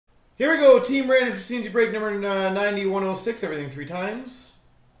Here we go. Team random for C&C break number 9106. Everything 3 times.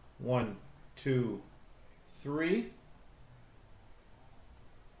 1, 2, 3.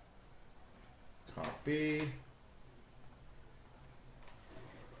 Copy.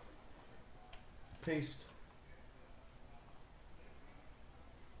 Paste.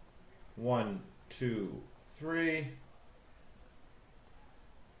 1, 2, 3.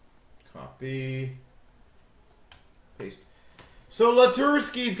 Copy. Paste. So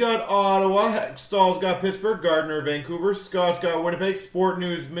Laturski's got Ottawa, Hextall's got Pittsburgh, Gardner Vancouver, Scott's got Winnipeg, Sport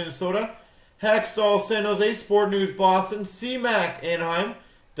News Minnesota, Hextall San Jose, Sport News Boston, C-Mac Anaheim,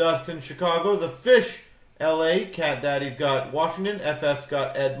 Dustin Chicago, The Fish LA, Cat Daddy's got Washington, FF's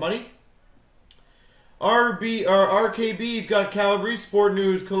got Ed Money, RKB's got Calgary, Sport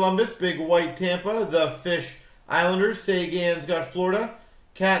News Columbus, Big White Tampa, The Fish Islanders, Sagan's got Florida,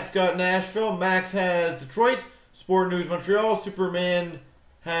 Cat's got Nashville, Max has Detroit, Sport News Montreal, Superman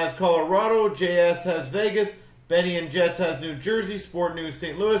has Colorado, JS has Vegas, Benny and Jets has New Jersey, Sport News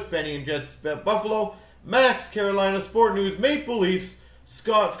St. Louis, Benny and Jets Buffalo, Max Carolina, Sport News Maple Leafs,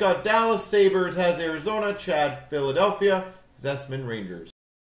 Scott's got Dallas, Sabres has Arizona, Chad Philadelphia, Zessman Rangers.